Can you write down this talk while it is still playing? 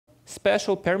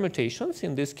special permutations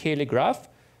in this Caley graph,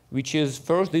 which is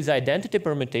first this identity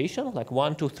permutation, like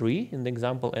 1, 2, 3, in the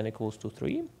example n equals to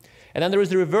 3. And then there is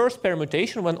the reverse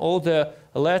permutation when all the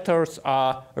letters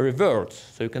are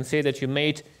reversed. So you can say that you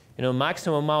made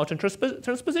maximum amount in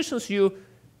transpositions, you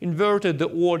inverted the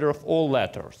order of all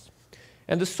letters.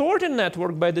 And the sorting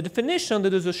network, by the definition,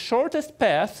 that is the shortest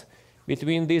path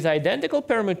between this identical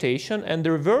permutation and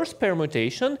the reverse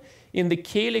permutation in the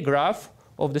Caley graph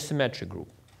of the symmetric group.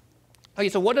 Okay,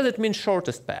 so what does it mean,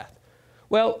 shortest path?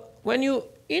 Well, when you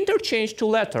interchange two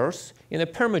letters in a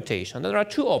permutation, there are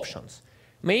two options.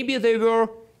 Maybe they were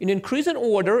in increasing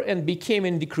order and became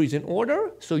in decreasing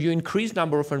order, so you increase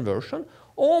number of inversion.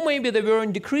 Or maybe they were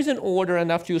in decreasing order,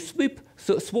 and after you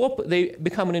swap, they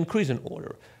become an increasing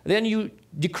order. Then you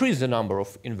decrease the number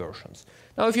of inversions.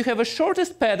 Now, if you have a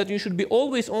shortest path, then you should be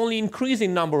always only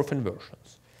increasing number of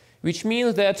inversions, which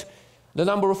means that the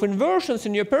number of inversions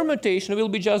in your permutation will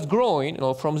be just growing.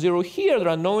 From 0 here, there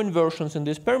are no inversions in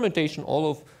this permutation.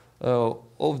 All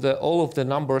of the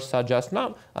numbers are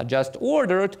just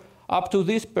ordered up to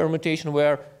this permutation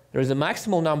where there is a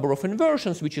maximal number of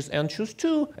inversions, which is n choose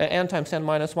 2, n times n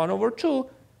minus 1 over 2.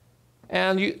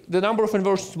 And the number of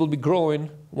inversions will be growing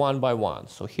one by one.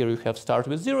 So here you have start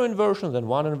with 0 inversions, then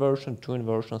 1 inversion, 2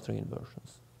 inversions, 3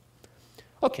 inversions.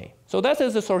 OK, so that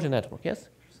is the sorting network, yes?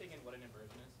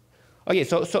 Okay,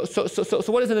 so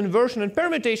what is an inversion and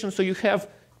permutation? So you have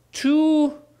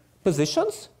two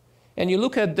positions, and you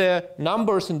look at the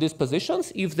numbers in these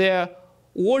positions. If they're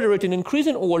ordered in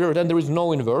increasing order, then there is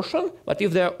no inversion. But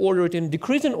if they're ordered in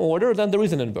decreasing order, then there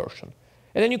is an inversion.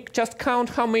 And then you just count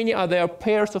how many are there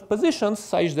pairs of positions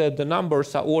such that the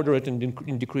numbers are ordered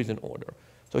in decreasing order.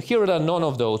 So here there are none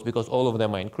of those because all of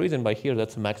them are increasing. By here,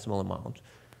 that's a maximal amount.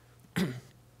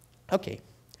 OK.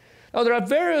 Now, there are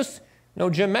various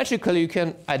geometrically, you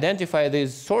can identify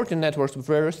these sorting networks with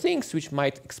various things, which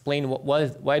might explain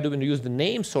why do we use the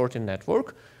name sorting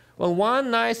network. Well, one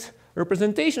nice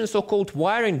representation is so-called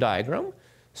wiring diagram.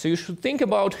 So you should think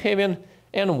about having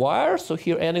n wires. So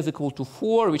here n is equal to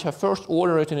 4, which are first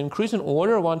ordered in increasing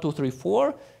order, 1, 2, 3,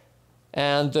 4.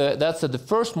 And that's at the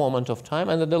first moment of time.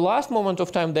 And at the last moment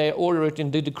of time, they are ordered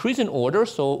in the decreasing order.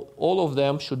 So all of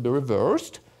them should be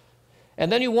reversed.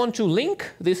 And then you want to link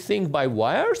this thing by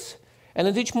wires. And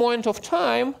at each moment of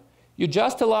time, you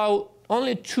just allow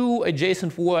only two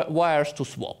adjacent wires to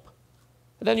swap.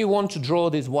 And then you want to draw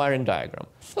this wiring diagram.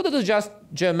 So that is just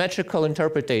geometrical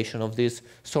interpretation of this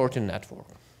sorting network.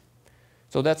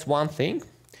 So that's one thing.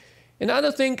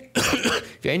 Another thing,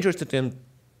 if you're interested in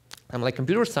like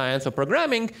computer science or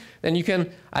programming, then you can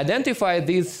identify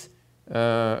this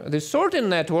sorting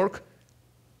network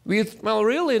with, well,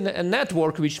 really a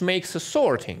network which makes a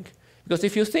sorting. Because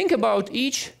if you think about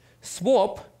each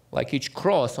swap, like each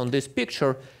cross on this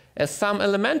picture, as some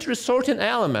elementary sorting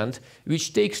element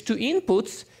which takes two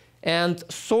inputs and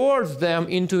sorts them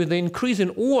into the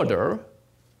increasing order,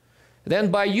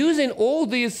 then by using all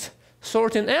these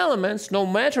sorting elements, no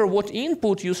matter what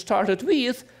input you started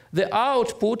with, the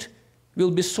output will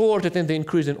be sorted in the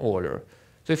increasing order.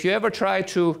 So if you ever try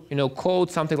to code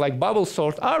something like bubble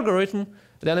sort algorithm,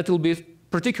 then it will be a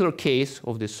particular case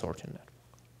of this sorting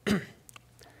network.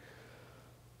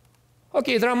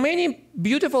 OK, there are many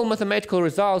beautiful mathematical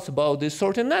results about these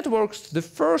sorting networks. The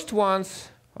first ones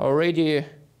already,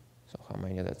 so how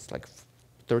many? That's like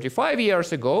 35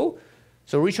 years ago.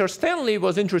 So Richard Stanley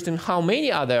was interested in how many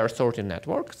are there sorting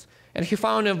networks. And he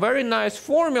found a very nice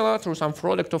formula through some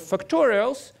product of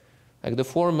factorials. Like the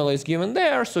formula is given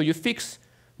there. So you fix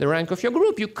the rank of your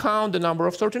group, you count the number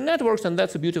of sorting networks, and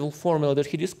that's a beautiful formula that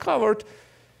he discovered.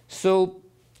 So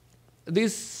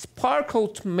this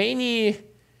sparkled many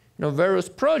various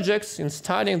projects in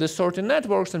studying the sorting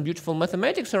networks and beautiful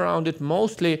mathematics around it,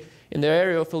 mostly in the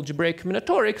area of algebraic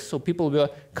combinatorics. So people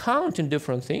were counting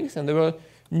different things, and there were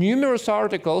numerous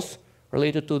articles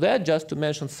related to that, just to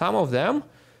mention some of them.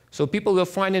 So people were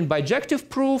finding bijective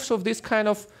proofs of this kind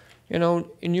of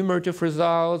enumerative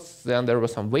results. Then there were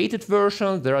some weighted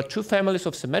versions. There are two families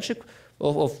of symmetric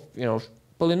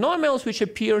polynomials which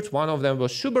appeared. One of them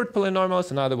was Schubert polynomials,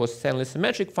 another was Stanley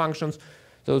symmetric functions.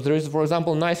 So there is, for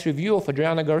example, a nice review of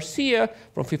Adriana Garcia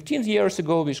from 15 years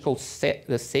ago, which is called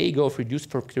the Sago of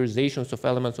reduced factorizations of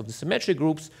elements of the symmetric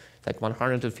groups. It's like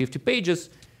 150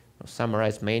 pages,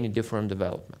 summarize many different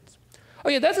developments. Oh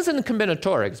yeah, that is in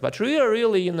combinatorics, but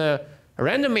really in a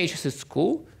random matrices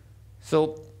school.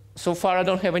 So far I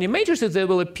don't have any matrices. They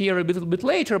will appear a little bit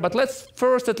later, but let's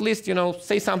first at least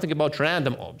say something about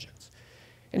random objects.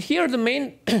 And here the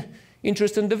main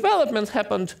interesting developments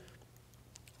happened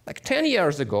like 10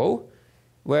 years ago,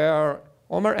 where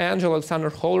Omer Angel, Alexander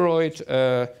Holroyd,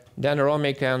 Dan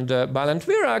Romick and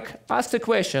Balint-Virak asked a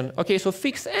question. Okay, so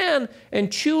fix n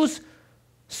and choose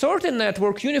sorted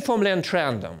network uniformly and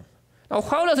random. Now,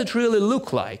 how does it really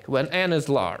look like when n is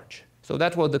large? So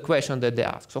that was the question that they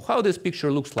asked. So how this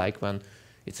picture looks like when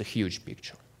it's a huge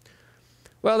picture?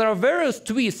 Well, there are various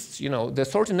twists. The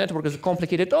sorted network is a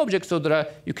complicated object, so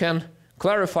you can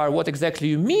clarify what exactly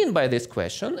you mean by this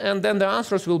question, and then the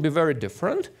answers will be very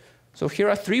different. So here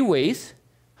are 3 ways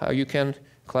how you can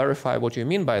clarify what you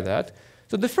mean by that.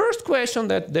 So the first question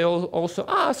that they also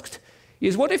asked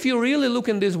is, what if you really look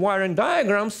in these wiring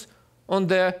diagrams on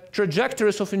the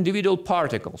trajectories of individual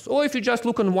particles, or if you just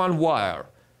look on one wire?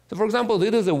 So for example,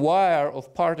 this is a wire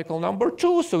of particle number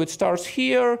 2, so it starts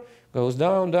here, goes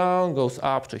down, down, goes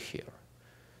up to here.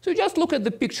 So you just look at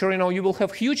the picture, you will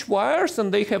have huge wires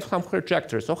and they have some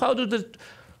trajectories. So how do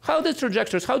the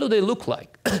trajectories, how do they look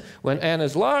like when n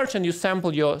is large and you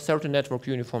sample your certain network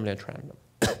uniformly at random?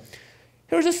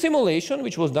 Here's a simulation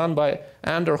which was done by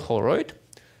Anders Holroyd.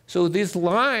 So these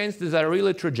lines, these are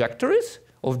really trajectories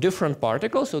of different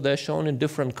particles, so they're shown in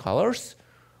different colors.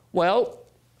 Well,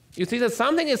 you see that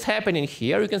something is happening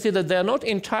here. You can see that they're not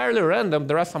entirely random.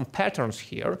 There are some patterns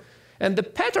here. And the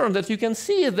pattern that you can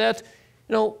see is that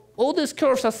all these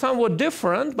curves are somewhat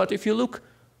different, but if you look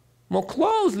more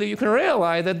closely, you can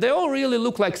realize that they all really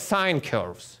look like sine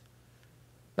curves.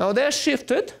 Now, they're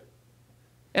shifted,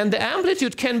 and the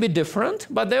amplitude can be different,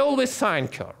 but they're always sine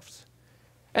curves.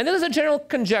 And there is a general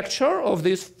conjecture of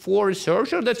these 4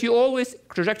 researchers that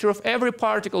trajectory of every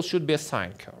particle should be a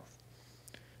sine curve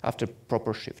after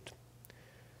proper shift.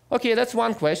 Okay, that's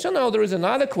one question. Now, there is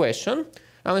another question.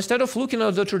 Now, instead of looking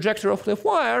at the trajectory of the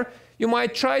wire, you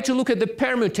might try to look at the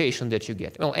permutation that you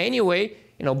get. Well, anyway,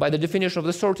 by the definition of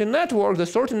the sorted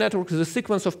network is a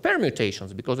sequence of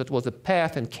permutations because it was a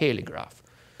path and Caley graph.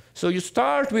 So you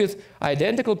start with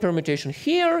identical permutation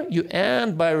here, you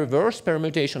end by reverse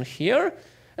permutation here,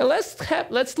 and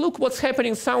let's look what's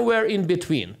happening somewhere in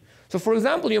between. So for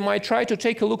example, you might try to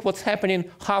take a look what's happening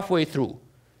halfway through.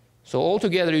 So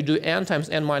altogether, you do n times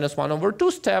n minus 1 over 2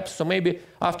 steps. So maybe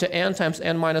after n times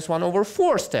n minus 1 over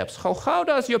 4 steps, how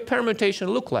does your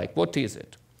permutation look like? What is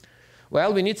it?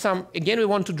 Well, we need again, we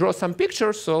want to draw some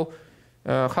pictures. So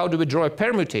how do we draw a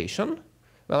permutation?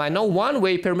 Well, I know one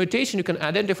way permutation you can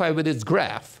identify with its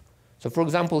graph. So for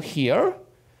example, here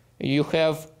you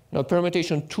have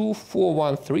permutation 2, 4,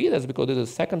 1, 3. That's because this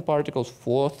is second particles,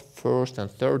 fourth, first, and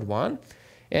third one.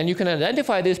 And you can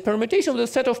identify this permutation with a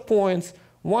set of points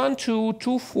 1, 2,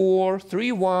 2, 4,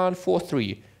 3, 1, 4,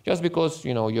 3, just because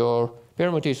your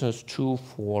permutation is 2,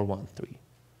 4, 1, 3.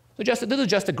 So this is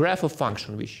just a graph of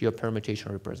function which your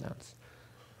permutation represents.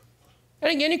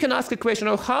 And again, you can ask a question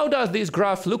of how does this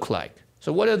graph look like?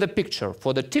 So what is the picture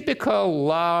for the typical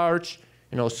large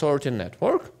sorted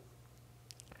network?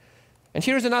 And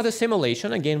here's another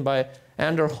simulation, again by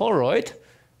Anders Holroyd.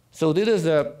 So this is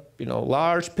a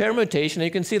large permutation.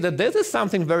 You can see that this is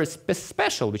something very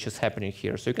special which is happening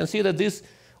here. So you can see that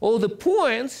all the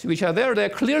points which are there, they're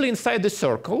clearly inside the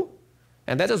circle.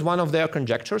 And that is one of their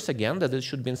conjectures, again, that it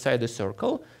should be inside the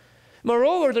circle.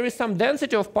 Moreover, there is some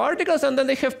density of particles, and then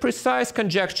they have precise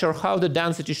conjecture how the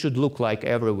density should look like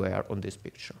everywhere on this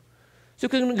picture. So you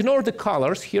can ignore the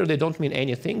colors. Here they don't mean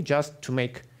anything, just to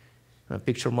make a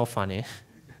picture more funny.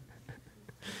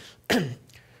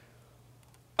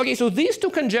 Okay, so these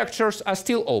 2 conjectures are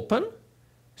still open.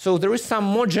 So there is some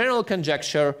more general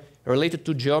conjecture related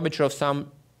to geometry of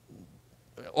some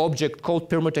object called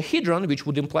permutahedron, which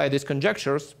would imply these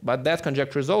conjectures, but that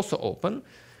conjecture is also open.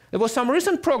 There was some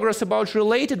recent progress about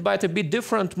related but a bit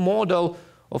different model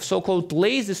of so-called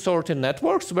lazy sorted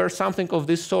networks, where something of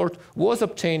this sort was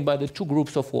obtained by the 2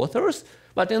 groups of authors.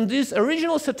 But in this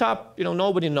original setup,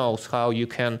 nobody knows how you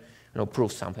can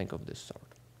prove something of this sort.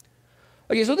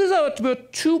 Okay, so these are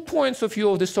 2 points of view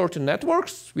of the sorted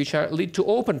networks, which lead to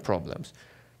open problems.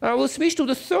 Now I will switch to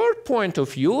the 3rd point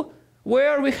of view,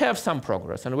 where we have some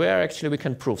progress and where actually we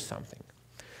can prove something.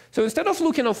 So instead of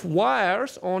looking at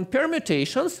wires on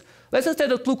permutations, let's instead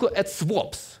look at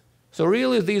swaps. So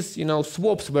really these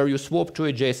swaps where you swap 2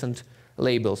 adjacent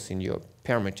labels in your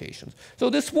permutations. So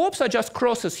the swaps are just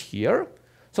crosses here.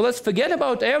 So let's forget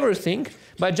about everything,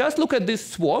 but just look at these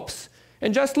swaps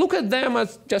and just look at them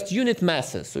as just unit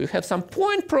masses. So you have some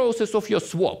point process of your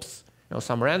swaps,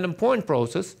 some random point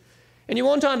process, and you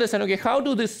want to understand, okay, how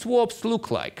do these swaps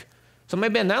look like? So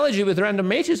maybe analogy with random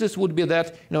matrices would be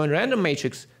that, in random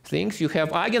matrix things, you have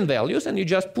eigenvalues, and you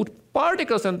just put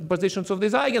particles and positions of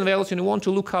these eigenvalues, and you want to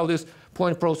look how this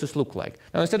point process look like.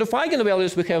 Now, instead of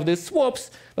eigenvalues, we have these swaps,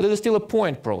 but it is still a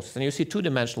point process, and you see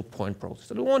 2-dimensional point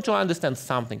process. And we want to understand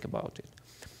something about it.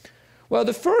 Well,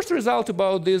 the first result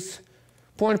about this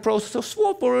point process of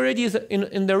swap already is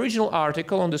in the original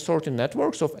article on the sorting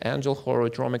networks of Angel,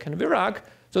 Horowitz, Romek, and Virag.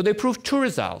 So they proved two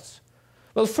results.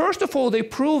 Well, first of all, they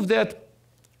proved that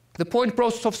the point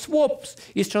process of swaps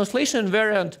is translation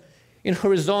invariant in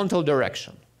horizontal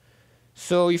direction.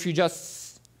 So if you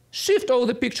just shift all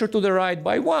the picture to the right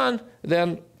by 1,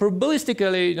 then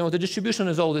probabilistically, the distribution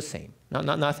is all the same.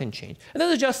 Nothing changed. And then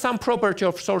there's just some property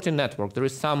of sorting network. There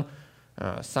is some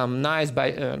nice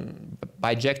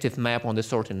bijective map on the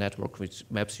sorting network which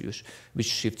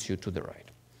shifts you to the right.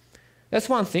 That's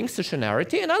one thing,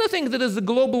 stationarity. Another thing that is the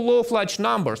global law of large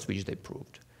numbers, which they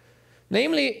proved.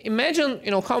 Namely, imagine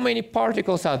how many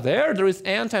particles are there. There is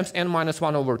n times n minus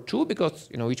 1 over 2 because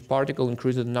each particle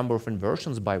increases the number of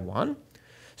inversions by 1.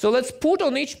 So let's put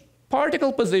on each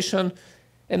particle position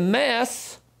a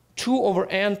mass 2 over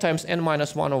n times n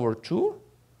minus 1 over 2,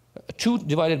 2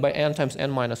 divided by n times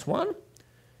n minus 1.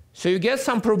 So you get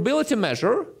some probability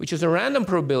measure, which is a random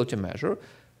probability measure.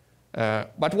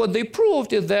 But what they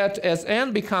proved is that as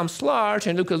n becomes large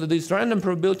and look at this random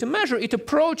probability measure, it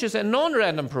approaches a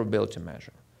non-random probability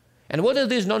measure. And what is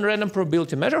this non-random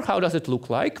probability measure? How does it look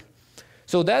like?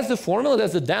 So that's the formula,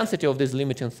 that's the density of this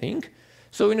limiting thing.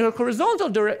 So in a horizontal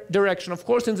direction, of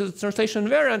course, in the translation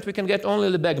invariant, we can get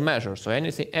only the Lebesgue measure. So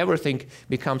everything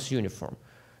becomes uniform.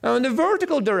 Now in the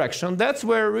vertical direction, that's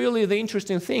where really the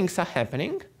interesting things are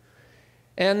happening.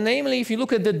 And namely, if you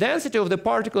look at the density of the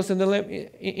particles in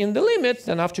the limits,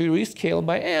 then after you rescale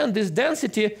by n, this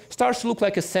density starts to look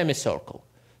like a semicircle.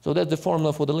 So that's the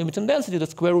formula for the limiting density, the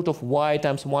square root of y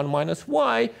times 1 minus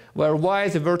y, where y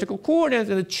is a vertical coordinate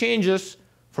and it changes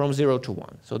from 0 to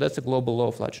 1. So that's the global law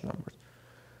of large numbers.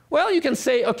 Well, you can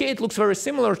say, OK, it looks very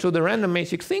similar to the random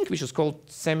matrix thing, which is called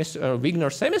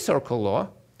Wigner's semicircle law.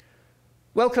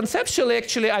 Well, conceptually,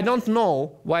 actually, I don't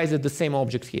know why is it the same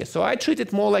object here. So I treat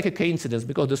it more like a coincidence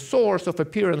because the source of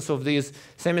appearance of this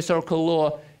semicircle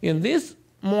law in this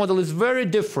model is very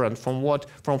different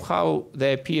from how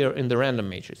they appear in the random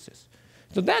matrices.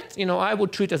 So that, I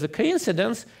would treat as a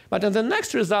coincidence. But in the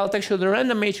next result, actually, the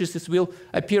random matrices will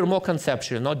appear more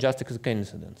conceptually, not just as a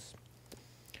coincidence.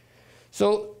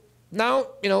 So now,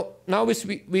 now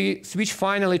we switch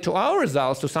finally to our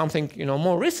results, to something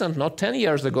more recent, not 10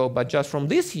 years ago, but just from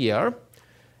this year.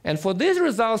 And for these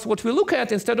results, what we look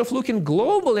at, instead of looking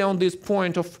globally on this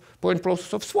point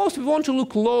process of swaps, we want to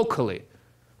look locally.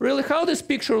 Really, how this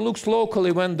picture looks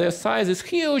locally when the size is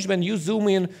huge, when you zoom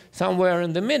in somewhere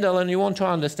in the middle, and you want to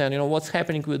understand, what's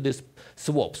happening with these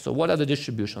swaps. So what are the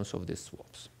distributions of these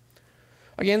swaps?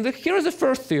 Again, here is the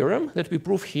first theorem that we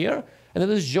prove here, and it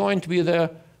is joined with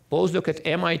a postdoc at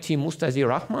MIT, Mustazi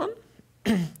Rahman.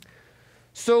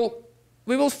 So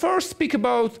we will first speak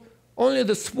about only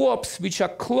the swaps which are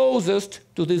closest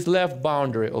to this left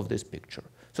boundary of this picture.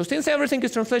 So since everything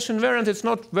is translation invariant, it's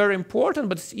not very important,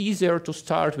 but it's easier to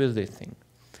start with this thing.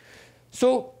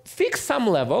 So fix some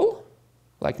level,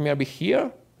 like maybe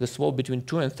here, the swap between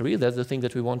 2 and 3, that's the thing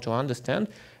that we want to understand.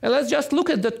 And let's just look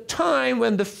at the time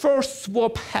when the first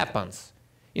swap happens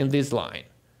in this line.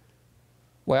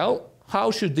 Well, how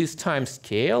should this time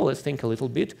scale? Let's think a little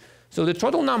bit. So the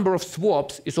total number of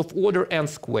swaps is of order n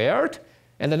squared,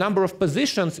 and the number of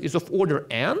positions is of order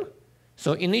n.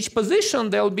 So in each position,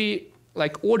 there'll be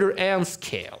like order n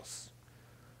scales.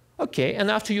 OK, and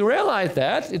after you realize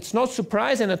that, it's not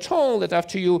surprising at all that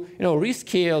after you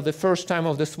rescale the first time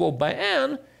of the swap by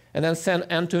n, and then send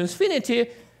n to infinity,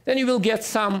 then you will get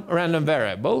some random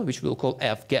variable, which we'll call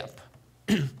f gap.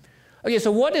 OK,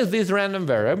 so what is this random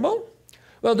variable?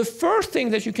 Well, the first thing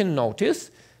that you can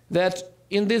notice that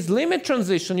in this limit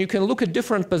transition, you can look at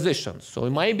different positions. So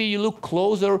maybe you look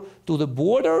closer to the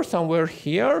border, somewhere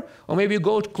here, or maybe you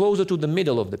go closer to the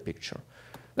middle of the picture.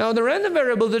 Now, the random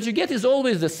variable that you get is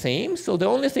always the same. So the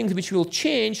only thing which will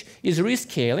change is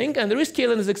rescaling. And the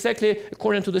rescaling is exactly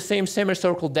according to the same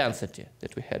semicircle density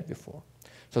that we had before.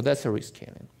 So that's a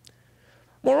rescaling.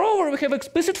 Moreover, we have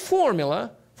explicit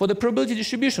formula for the probability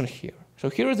distribution here. So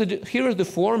here is the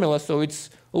formula. So its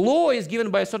law is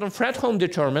given by a certain Fredholm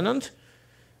determinant.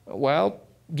 Well,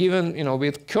 given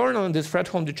with kernel and this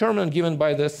Fredholm determinant given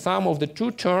by the sum of the two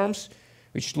terms,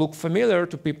 which look familiar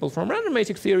to people from random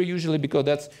matrix theory usually because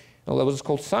that's what's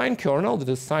called sign kernel, that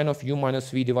is sine of u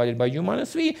minus v divided by u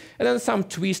minus v, and then some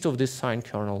twist of this sign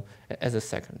kernel as a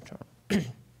second term.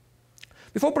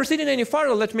 Before proceeding any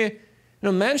further, let me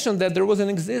mention that there was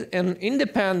an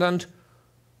independent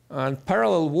and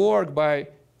parallel work by a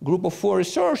group of 4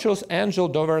 researchers, Angel,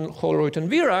 Gorin, Horowitz, and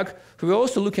Virag, who were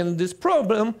also looking at this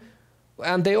problem.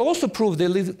 And they also proved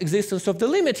the existence of the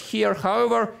limit here.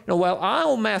 However, while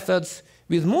our methods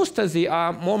With Musta, there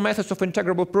are more methods of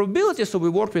integrable probability, so we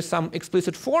work with some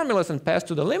explicit formulas and pass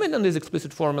to the limit on these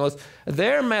explicit formulas.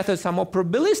 Their methods are more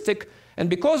probabilistic, and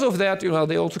because of that,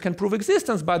 they also can prove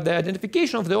existence, but the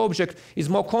identification of the object is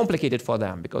more complicated for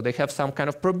them because they have some kind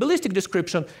of probabilistic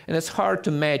description, and it's hard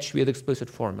to match with explicit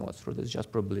formulas for this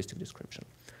just probabilistic description.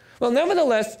 Well,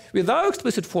 nevertheless, with our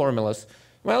explicit formulas,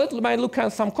 well, it might look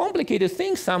at some complicated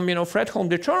things, some Fredholm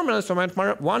determinants, so I'm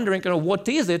wondering, what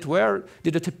is it, where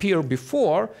did it appear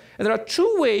before? And there are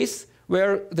two ways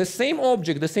where the same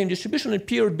object, the same distribution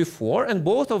appeared before, and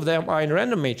both of them are in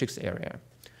random matrix area.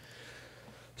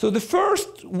 So the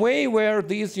first way where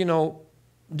this,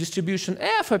 distribution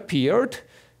F appeared,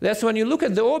 that's when you look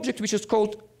at the object which is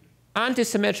called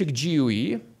antisymmetric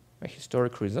GUE, by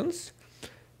historic reasons,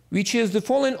 which is the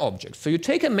following object. So you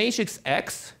take a matrix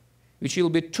X, which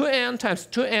will be 2n times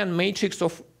 2n matrix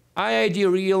of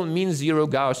IID real mean zero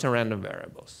Gaussian random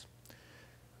variables.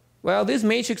 Well, this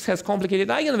matrix has complicated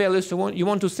eigenvalues, so you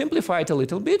want to simplify it a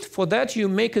little bit. For that, you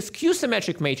make a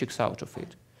skew-symmetric matrix out of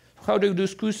it. How do you do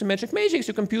skew-symmetric matrix?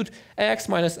 You compute X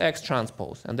minus X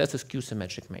transpose, and that's a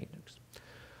skew-symmetric matrix.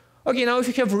 Okay, now if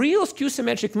you have real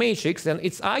skew-symmetric matrix, then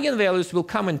its eigenvalues will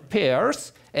come in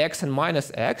pairs, X and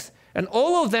minus X, and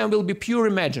all of them will be pure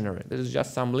imaginary. This is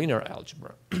just some linear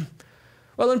algebra.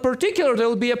 Well, in particular, there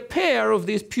will be a pair of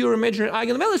these pure imaginary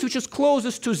eigenvalues which is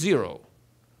closest to 0.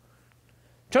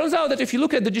 Turns out that if you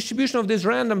look at the distribution of this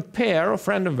random pair of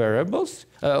random variables,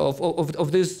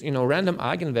 of these random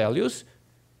eigenvalues,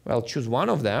 well, choose one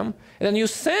of them, and then you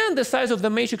send the size of the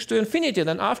matrix to infinity,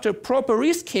 then after proper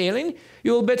rescaling,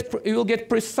 you will get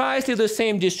precisely the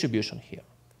same distribution here.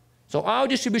 So our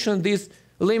distribution is this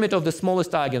limit of the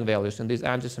smallest eigenvalues in this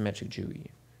antisymmetric GUE.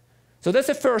 So that's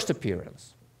the first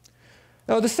appearance.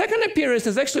 Now, the second appearance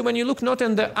is actually when you look not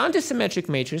in the antisymmetric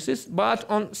matrices, but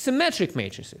on symmetric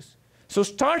matrices. So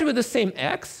start with the same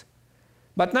X,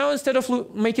 but now instead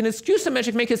of making it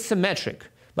skew-symmetric, make it symmetric,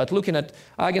 but looking at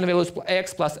eigenvalues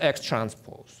X plus X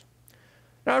transpose.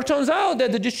 Now, it turns out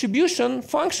that the distribution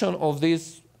function of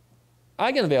this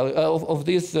eigenvalue, of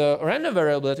this random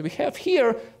variable that we have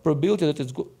here, probability that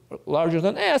is larger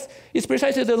than S, is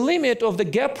precisely the limit of the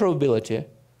gap probability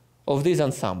of this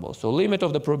ensemble. So limit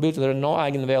of the probability there are no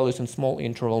eigenvalues in small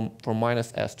interval from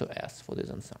minus S to S for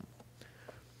this ensemble.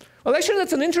 Well, actually,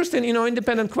 that's an interesting,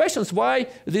 independent question. Why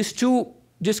these two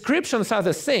descriptions are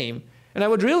the same? And I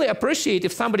would really appreciate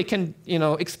if somebody can,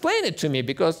 explain it to me,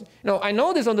 because, I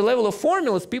know this on the level of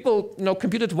formulas. People,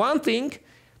 computed one thing,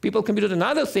 people computed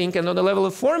another thing, and on the level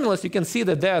of formulas, you can see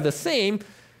that they are the same.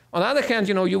 On the other hand,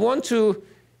 you want to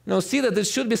see that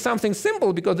this should be something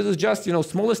simple, because this is just,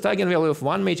 smallest eigenvalue of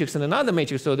one matrix and another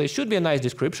matrix, so there should be a nice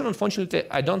description. Unfortunately,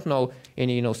 I don't know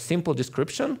any, simple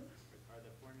description. Are the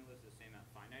formulas the same at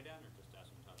finite n or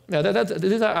just asymptotic? Yeah,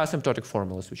 these are asymptotic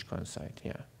formulas which coincide,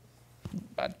 yeah.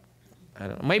 But I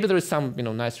don't know, maybe there is some,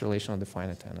 nice relation on the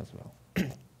finite n as well.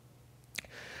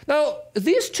 Now,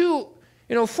 these two,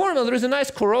 formulas, there is a nice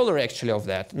corollary, actually, of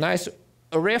that, nice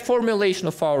reformulation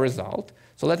of our result.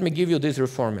 So let me give you this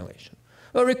reformulation.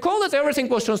 Well, recall that everything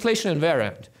was translation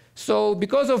invariant. So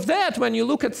because of that, when you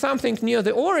look at something near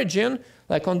the origin,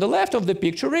 like on the left of the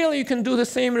picture, really you can do the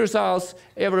same results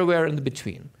everywhere in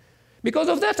between. Because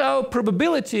of that, our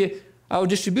probability, our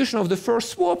distribution of the first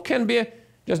swap can be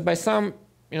just by some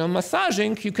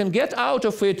massaging, you can get out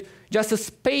of it just a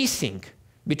spacing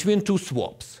between two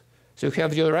swaps. So you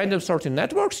have your random sorting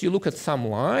networks, you look at some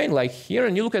line like here,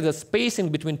 and you look at the spacing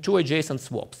between two adjacent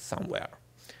swaps somewhere.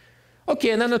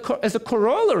 Okay, and then as a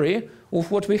corollary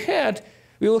of what we had,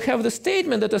 we will have the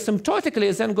statement that asymptotically,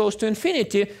 as n goes to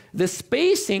infinity, the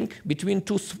spacing between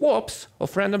two swaps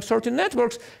of random sorting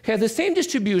networks has the same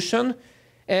distribution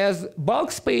as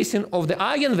bulk spacing of the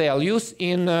eigenvalues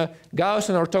in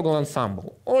Gaussian orthogonal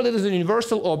ensemble. Or there is an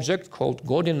universal object called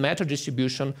Godin matter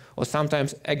distribution, or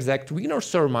sometimes exact Wiener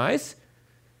surmise,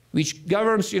 which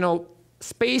governs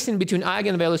spacing between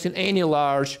eigenvalues in any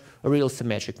large real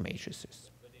symmetric matrices.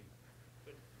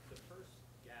 But the first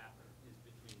gap is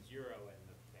between 0 and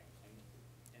the thing,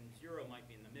 and 0 might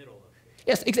be in the middle of it.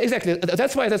 Yes, exactly.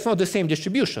 That's why that's not the same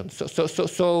distribution.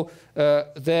 So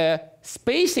the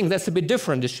spacing, that's a bit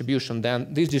different distribution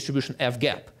than this distribution F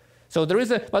gap. So there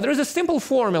is a simple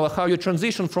formula how you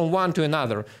transition from one to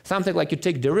another. Something like you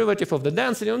take derivative of the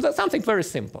density, and that's something very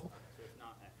simple. So it's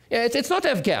not F. Yeah, it's not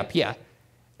F gap, yeah.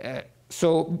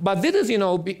 But this is,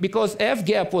 because F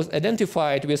gap was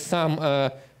identified with some,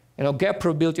 gap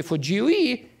probability for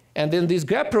GUE, and then this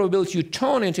gap probability, you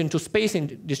turn it into spacing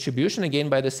distribution, again,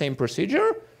 by the same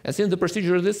procedure. And since the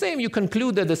procedure is the same, you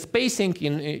conclude that the spacing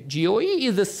in GOE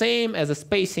is the same as the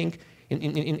spacing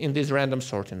in these random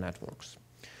sorting networks.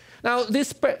 Now,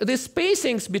 these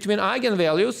spacings between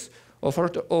eigenvalues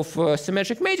of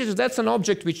symmetric matrices, that's an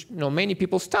object which many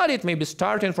people studied, maybe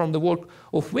starting from the work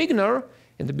of Wigner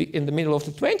in the middle of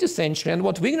the 20th century. And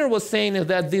what Wigner was saying is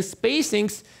that these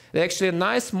spacings are actually a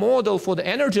nice model for the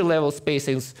energy level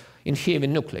spacings in heavy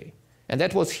nuclei. And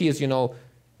that was his,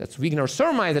 that's Wigner's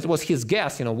surmise, that was his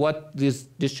guess, what this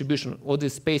distribution, what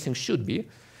this spacing should be.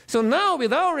 So now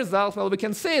with our result, well, we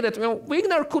can say that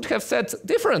Wigner could have said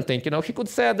different thing. He could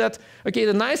say that, okay,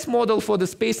 the nice model for the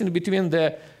spacing between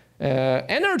the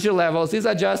energy levels, these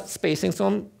are just spacings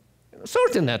on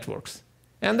sorting networks.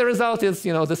 And the result is,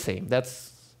 the same. That's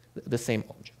the same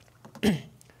object.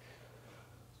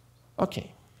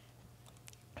 Okay.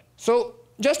 So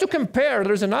just to compare,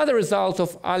 there's another result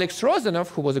of Alex Rozanov,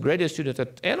 who was a graduate student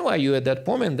at NYU at that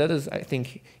moment. That is, I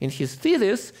think, in his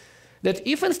thesis, that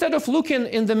if instead of looking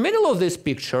in the middle of this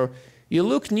picture, you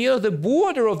look near the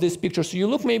border of this picture, so you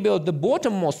look maybe at the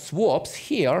bottommost swaps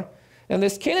here, and the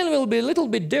scaling will be a little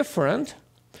bit different,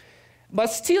 but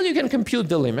still you can compute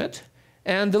the limit.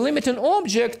 And the limiting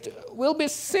object will be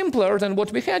simpler than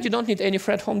what we had. You don't need any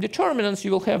Fredholm determinants.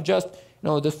 You will have just,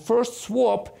 the first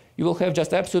swap, you will have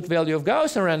just absolute value of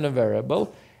Gaussian random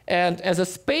variable. And as a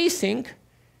spacing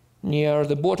near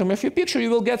the bottom of your picture, you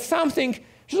will get something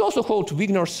which is also called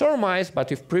Wigner surmise,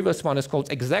 but if previous one is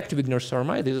called exact Wigner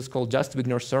surmise, this is called just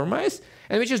Wigner surmise,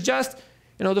 and which is just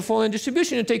the following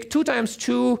distribution. You take 2 times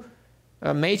 2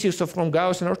 matrices from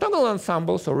Gaussian orthogonal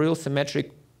ensembles, or real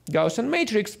symmetric Gaussian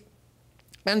matrix,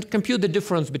 and compute the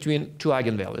difference between 2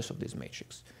 eigenvalues of this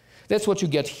matrix. That's what you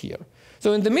get here.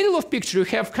 So in the middle of picture, you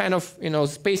have kind of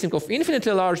spacing of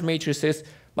infinitely large matrices,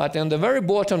 but in the very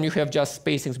bottom, you have just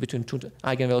spacings between 2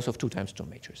 eigenvalues of 2 times 2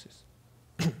 matrices.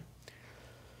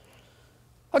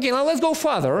 Okay, now let's go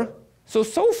further. So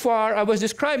far, I was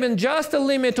describing just a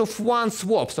limit of one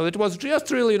swap. So it was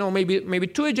just really, maybe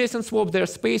 2 adjacent swaps, their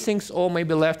spacings, or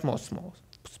maybe leftmost small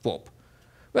swap.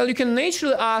 Well, you can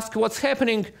naturally ask what's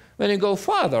happening when you go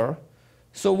further.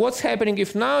 So what's happening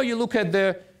if now you look at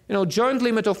the joint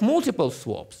limit of multiple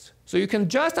swaps? So you can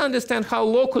just understand how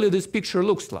locally this picture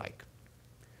looks like.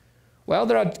 Well,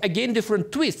 there are, again,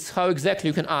 different twists how exactly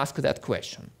you can ask that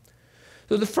question.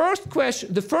 So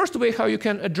the first way how you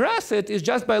can address it is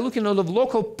just by looking at the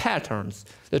local patterns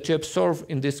that you observe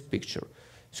in this picture.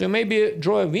 So maybe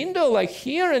draw a window like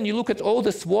here, and you look at all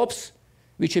the swaps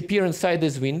which appear inside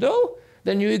this window.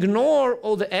 Then you ignore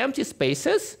all the empty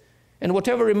spaces, and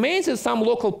whatever remains is some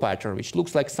local pattern, which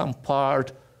looks like some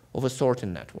part of a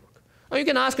sorting network. Now you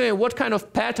can ask me what kind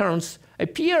of patterns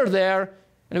appear there,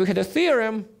 and we had a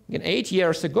theorem 8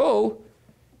 years ago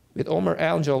with Omer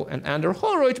Angel and Ander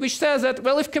Holroyd, which says that,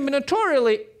 well, if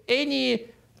combinatorially any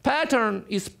pattern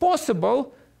is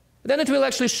possible, then it will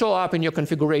actually show up in your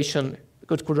configuration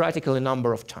quadratically a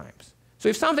number of times. So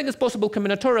if something is possible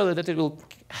combinatorially, that it will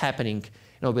happening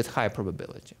with high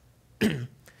probability.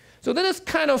 So that is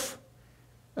kind of,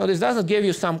 this doesn't give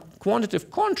you some quantitative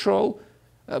control,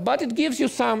 but it gives you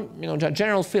some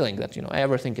general feeling that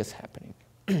everything is happening.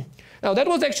 Now, that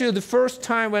was actually the first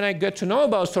time when I got to know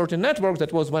about sorting networks.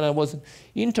 That was when I was an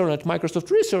intern at Microsoft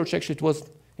Research. Actually, it was,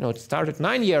 it started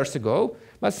 9 years ago.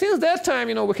 But since that time,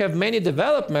 we have many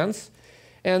developments.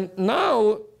 And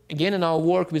now, again, in our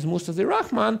work with Mustafa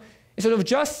Rahman, instead of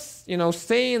just,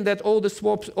 saying that all the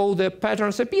swaps, all the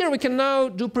patterns appear, we can now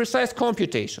do precise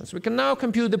computations. We can now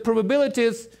compute the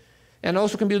probabilities and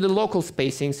also compute the local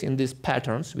spacings in these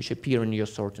patterns which appear in your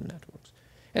sorting networks.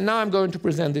 And now I'm going to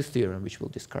present this theorem, which will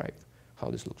describe how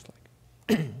this looks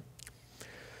like.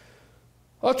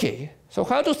 Okay, so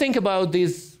how to think about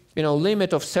this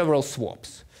limit of several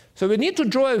swaps? So we need to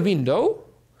draw a window.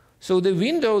 So the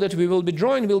window that we will be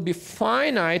drawing will be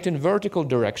finite in vertical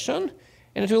direction,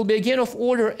 and it will be again of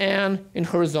order n in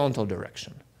horizontal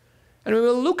direction. And we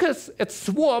will look at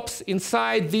swaps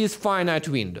inside this finite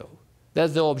window.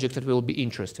 That's the object that we'll be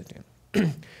interested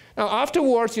in. Now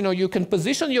afterwards, you can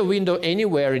position your window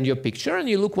anywhere in your picture, and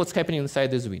you look what's happening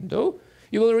inside this window.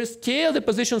 You will rescale the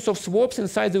positions of swaps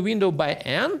inside the window by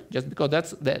n, just because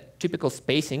that's the typical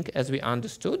spacing as we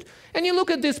understood. And you look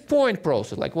at this point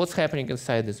process, like what's happening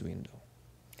inside this window.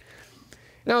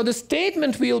 Now the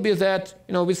statement will be that,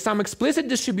 with some explicit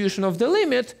distribution of the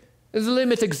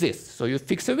limit exists. So you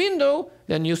fix a window,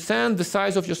 then you send the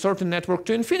size of your sorting network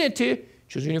to infinity,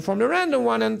 choose uniformly random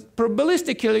one, and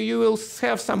probabilistically you will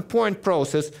have some point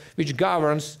process which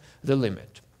governs the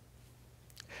limit.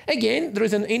 Again, there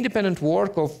is an independent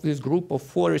work of this group of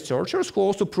 4 researchers who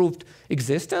also proved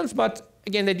existence, but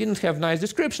again, they didn't have nice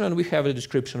description, and we have a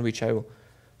description which I will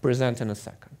present in a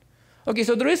second. Okay,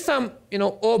 so there is some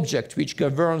object which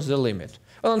governs the limit.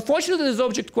 Well, unfortunately, this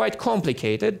object is quite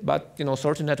complicated, but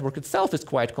sorting network itself is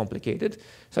quite complicated.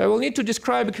 So I will need to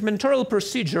describe a combinatorial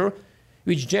procedure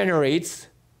which generates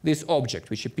this object,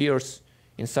 which appears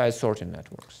inside sorting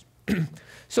networks.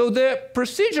 So the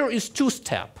procedure is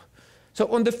two-step. So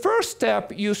on the first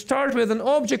step, you start with an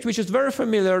object which is very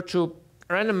familiar to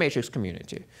random matrix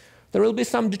community. There will be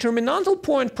some determinantal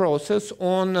point process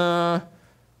on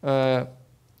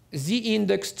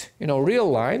z-indexed real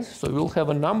lines. So we'll have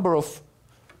a number of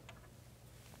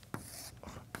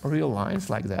real lines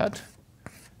like that.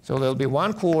 So there'll be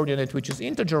one coordinate which is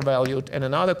integer valued and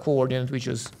another coordinate which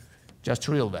is just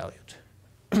real valued.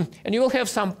 And you will have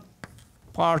some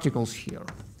particles here.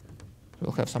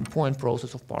 We'll have some point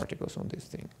process of particles on this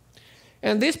thing.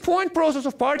 And this point process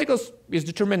of particles is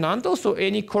determinantal, so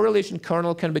any correlation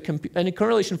kernel can be any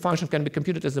correlation function can be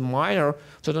computed as a minor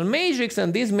certain matrix,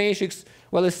 and this matrix,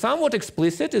 well, is somewhat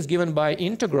explicit, is given by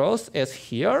integrals as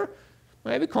here.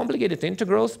 Maybe complicated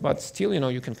integrals, but still,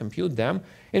 you can compute them.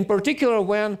 In particular,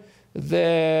 when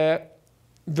the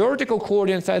vertical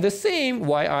coordinates are the same,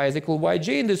 yi is equal to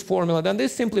yj in this formula, then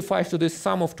this simplifies to this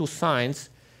sum of two signs,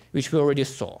 which we already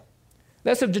saw.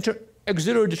 That's an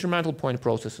auxiliary determinantal point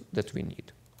process that we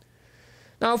need.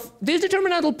 Now, this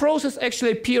determinantal process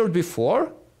actually appeared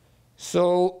before.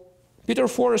 So Peter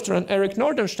Forrester and Eric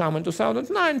Nordenstam in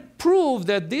 2009 proved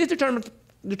that this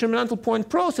determinantal point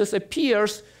process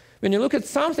appears when you look at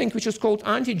something which is called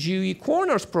anti-GUE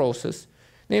corners process.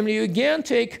 Namely, you again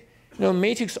take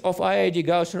matrix of IID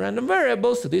Gaussian random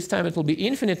variables. So this time it will be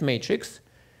infinite matrix.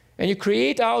 And you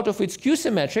create out of it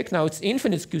skew-symmetric. Now it's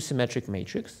infinite skew-symmetric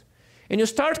matrix. And you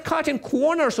start cutting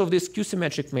corners of this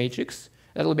skew-symmetric matrix.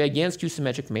 That will be again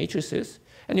skew-symmetric matrices.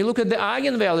 And you look at the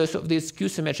eigenvalues of these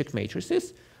skew-symmetric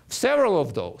matrices, several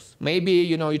of those. Maybe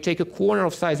you take a corner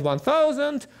of size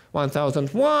 1000,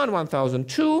 1001,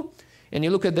 1002, and you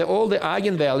look at all the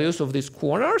eigenvalues of these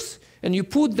corners, and you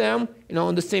put them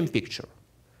on the same picture.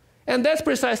 And that's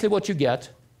precisely what you get.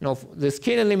 The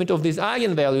scaling limit of these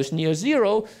eigenvalues near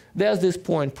 0, there's this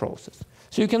point process.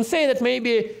 So you can say that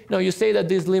maybe you say that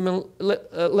this limit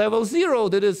level 0,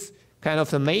 that is kind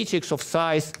of a matrix of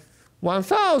size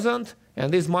 1000,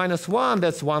 and this minus 1,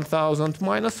 that's 1000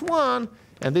 minus 1,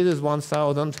 and this is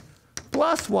 1000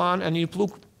 plus 1, and you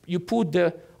put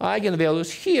the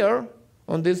eigenvalues here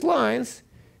on these lines,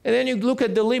 and then you look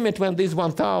at the limit when this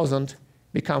 1000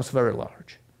 becomes very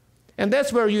large. And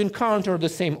that's where you encounter the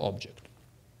same object.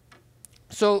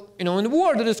 So in a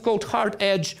word, it is called hard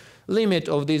edge limit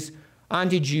of this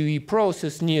anti-GUE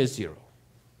process near 0.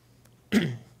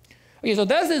 Okay, so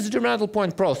that's this determinantal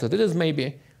point process. This is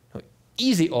maybe an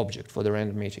easy object for the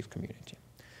random matrix community.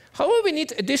 However, we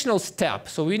need additional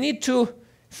steps. So we need to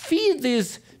feed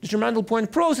this determinantal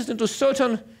point process into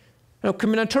certain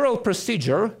combinatorial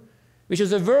procedure, which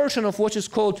is a version of what is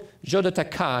called jeu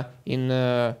d'attaque in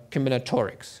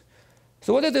combinatorics.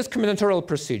 So what is this combinatorial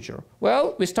procedure?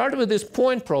 Well, we start with this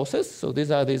point process. So these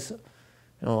are these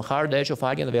hard edge of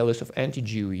eigenvalues of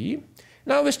anti-GUE.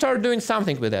 Now we start doing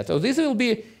something with that. So these will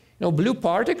be blue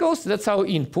particles. That's our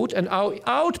input. And our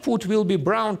output will be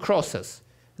brown crosses.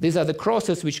 These are the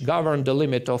crosses which govern the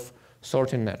limit of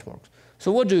sorting networks.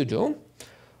 So what do?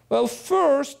 Well,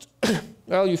 first,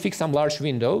 you fix some large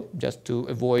window just to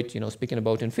avoid speaking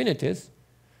about infinities.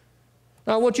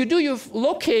 Now what you do, you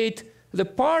locate the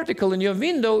particle in your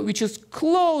window which is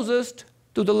closest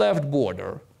to the left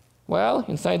border. Well,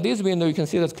 inside this window, you can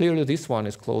see that clearly this one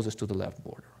is closest to the left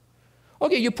border.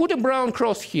 Okay, you put a brown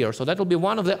cross here, so that will be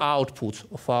one of the outputs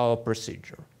of our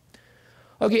procedure.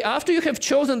 Okay, after you have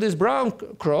chosen this brown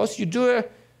cross, you do a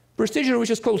procedure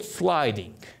which is called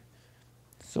sliding.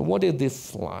 So what is this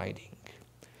sliding?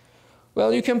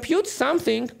 Well, you compute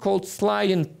something called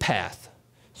sliding path.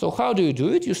 So how do you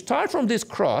do it? You start from this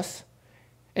cross,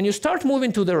 and you start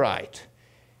moving to the right.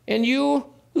 And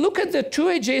you look at the two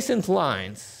adjacent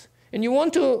lines, and you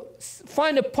want to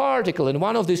find a particle in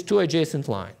one of these two adjacent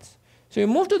lines. So you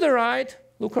move to the right,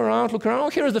 look around, oh,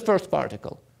 here is the first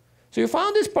particle. So you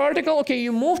found this particle, okay,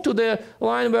 you move to the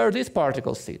line where this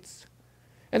particle sits.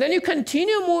 And then you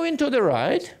continue moving to the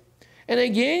right, and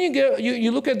again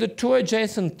you look at the two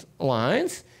adjacent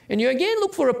lines, and you again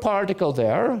look for a particle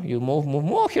there. You move,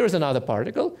 oh, here's another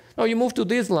particle. Now you move to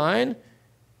this line.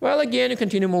 Well, again, you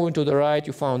continue moving to the right,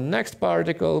 you found next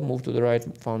particle, move to the right,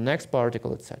 found next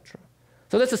particle, etc.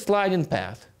 So that's a sliding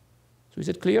path. So is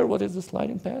it clear what is the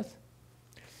sliding path?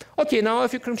 Okay, now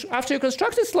after you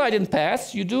construct a sliding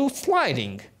path, you do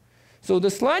sliding. So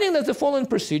the sliding, that's the following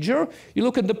procedure. You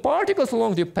look at the particles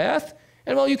along the path,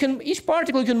 and well, each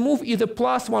particle you can move either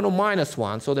 +1 or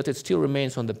 -1 so that it still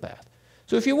remains on the path.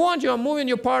 So if you want, you are moving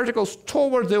your particles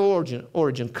toward the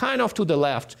origin, kind of to the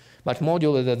left, but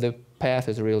modulo that the path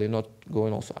is really not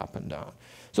going also up and down.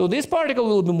 So this particle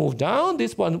will be moved down,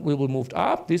 this one will be moved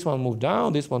up, this one moved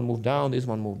down, this one moved down, this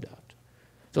one moved out.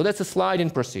 So that's a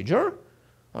sliding procedure.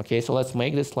 Okay, so let's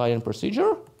make this sliding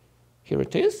procedure. Here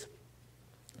it is.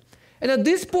 And at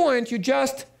this point, you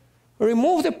just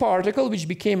remove the particle which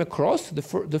became a cross,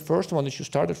 the first one that you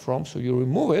started from. So you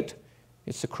remove it,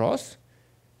 it's a cross.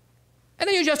 And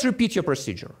then you just repeat your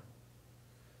procedure.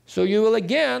 So you will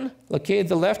again locate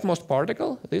the leftmost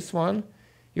particle, this one.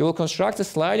 You will construct a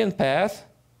sliding path.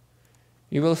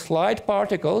 You will slide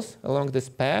particles along this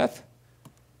path.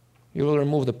 You will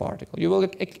remove the particle. You will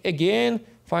again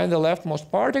find the leftmost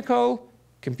particle,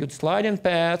 compute sliding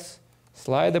paths,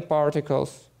 slide the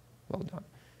particles. Well done.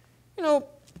 You know,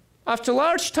 after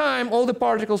large time, all the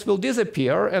particles will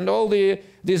disappear and all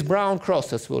these brown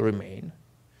crosses will remain.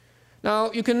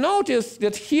 Now, you can notice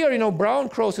that here, you know, brown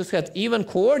crosses had even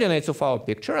coordinates of our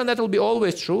picture, and that will be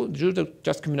always true due to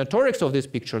just combinatorics of this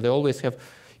picture. They always have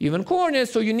even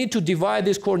coordinates, so you need to divide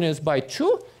these coordinates by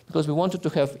 2, because we wanted to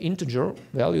have integer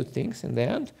valued things in the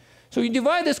end. So you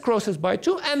divide these crosses by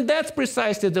 2, and that's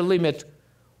precisely the limit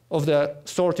of the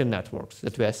sorting networks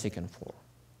that we are seeking for.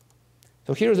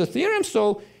 So here's the theorem.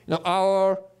 So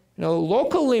our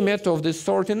local limit of this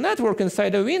sorting network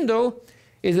inside a window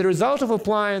is the result of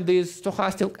applying this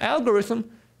stochastic algorithm,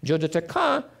 J-K,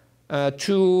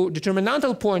 to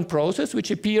determinantal point process, which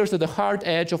appears at the hard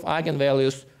edge of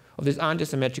eigenvalues of this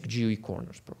antisymmetric GUE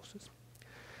corners process.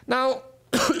 Now,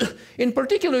 in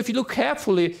particular, if you look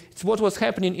carefully, it's what was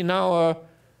happening in our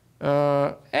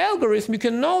algorithm. You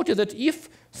can notice that if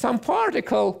some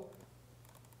particle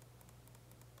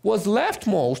was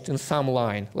leftmost in some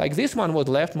line, like this one was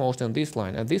leftmost in this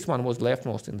line, and this one was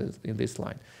leftmost in this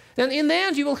line, then in the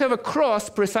end you will have a cross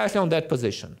precisely on that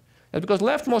position. And because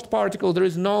leftmost particle, there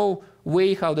is no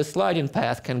way how the sliding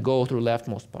path can go through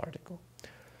leftmost particle.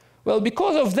 Well,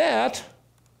 because of that,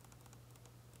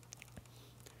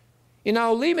 in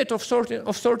our limit of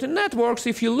sorting networks,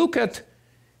 if you look at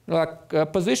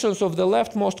positions of the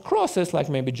leftmost crosses, like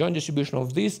maybe joint distribution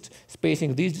of this spacing,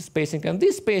 and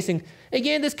this spacing,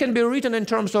 again, this can be written in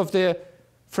terms of the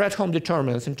Fredholm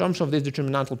determinants, in terms of this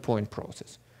determinantal point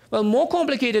process. Well, more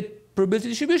complicated probability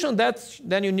distribution,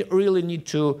 then you really need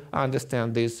to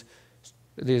understand this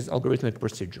algorithmic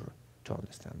procedure to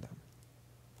understand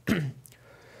them.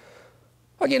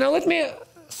 Okay, now let me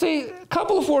say a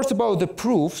couple of words about the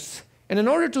proofs. And in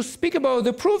order to speak about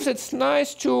the proofs, it's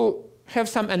nice to have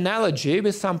some analogy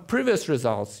with some previous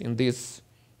results in this,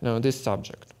 this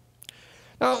subject.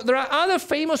 Now, there are other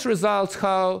famous results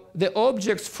how the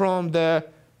objects from the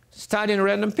studying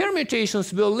random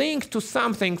permutations will link to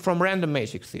something from random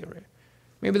matrix theory.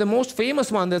 Maybe the most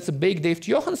famous one, that's the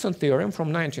Bake-Dave-Johansson theorem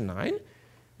from 1999.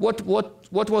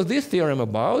 What was this theorem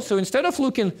about? So instead of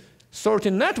looking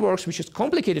sorting networks, which is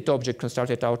complicated object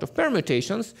constructed out of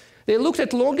permutations, they looked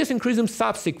at longest increasing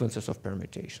subsequences of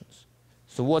permutations.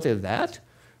 So what is that?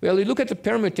 Well, you look at the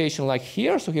permutation like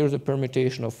here. So here's a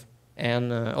permutation of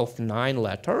of 9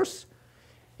 letters.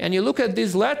 And you look at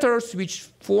these letters which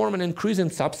form an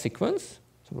increasing subsequence.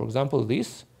 So for example,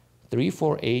 this 3,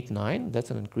 4, 8, 9,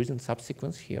 that's an increasing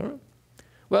subsequence here.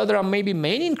 Well, there are maybe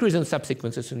many increasing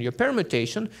subsequences in your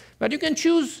permutation, but you can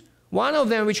choose one of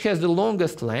them which has the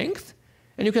longest length,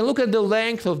 and you can look at the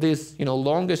length of this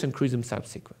longest increasing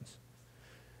subsequence.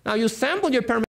 Now you sample your permutation